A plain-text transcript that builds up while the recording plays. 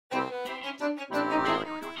Амелька,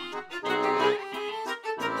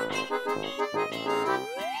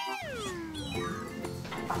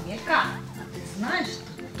 а ты знаешь,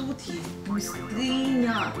 что тут есть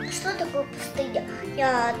пустыня? Что такое пустыня?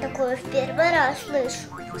 Я такое в первый раз слышу.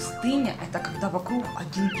 Пустыня – это когда вокруг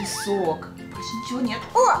один песок, больше ничего нет.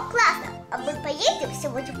 О, классно! А мы поедем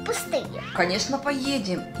сегодня в пустыню? Конечно,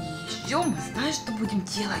 поедем. И еще мы знаешь, что будем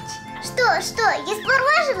делать? Что? Есть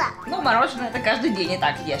мороженое? Ну, мороженое это каждый день и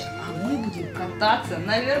так ешь. А мы будем кататься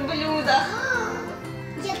на верблюдах.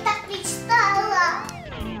 Я так мечтала!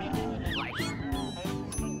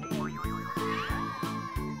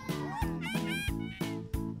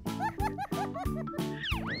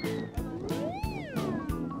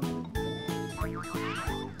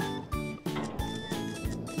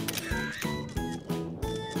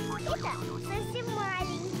 Совсем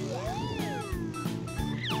маленькие.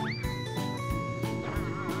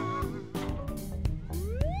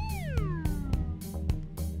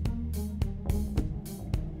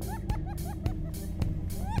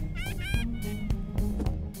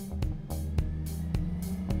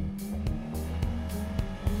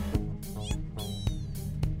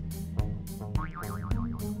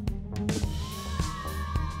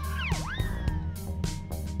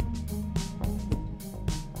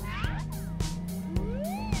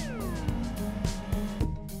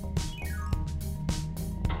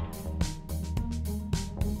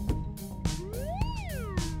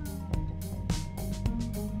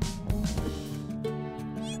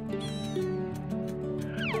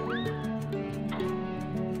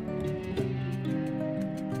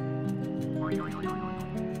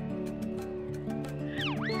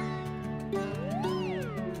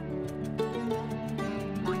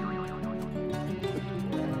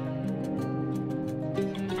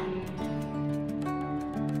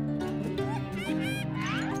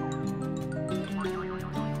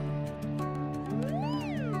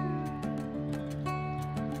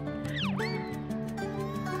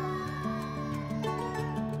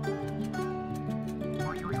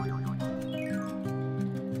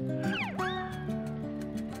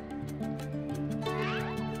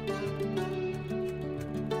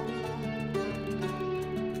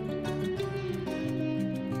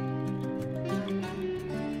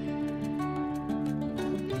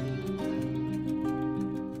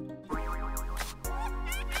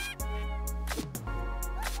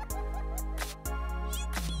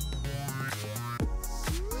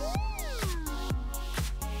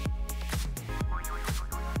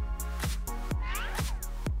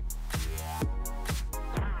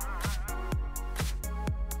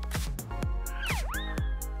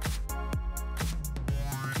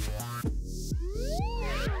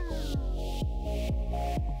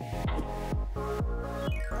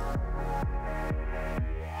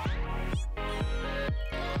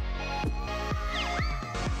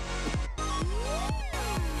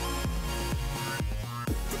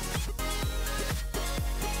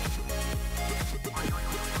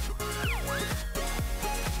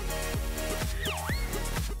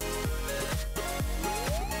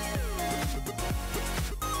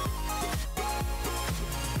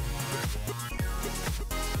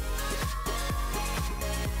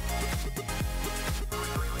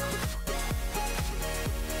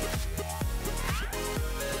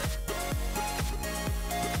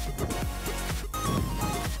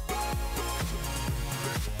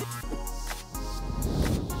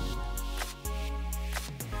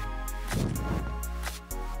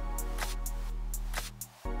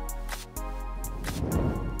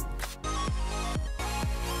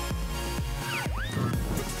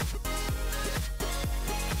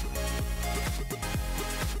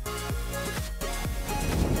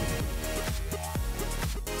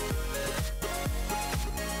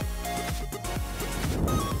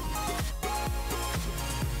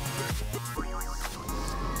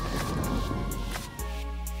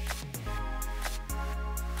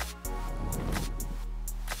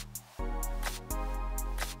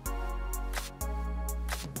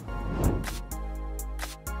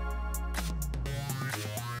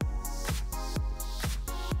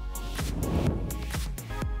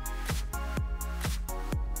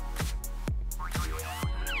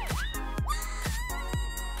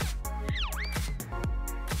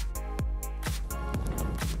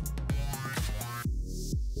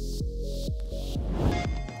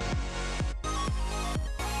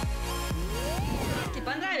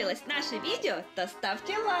 понравилось наше видео, то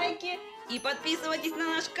ставьте лайки и подписывайтесь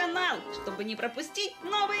на наш канал, чтобы не пропустить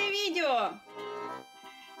новые видео.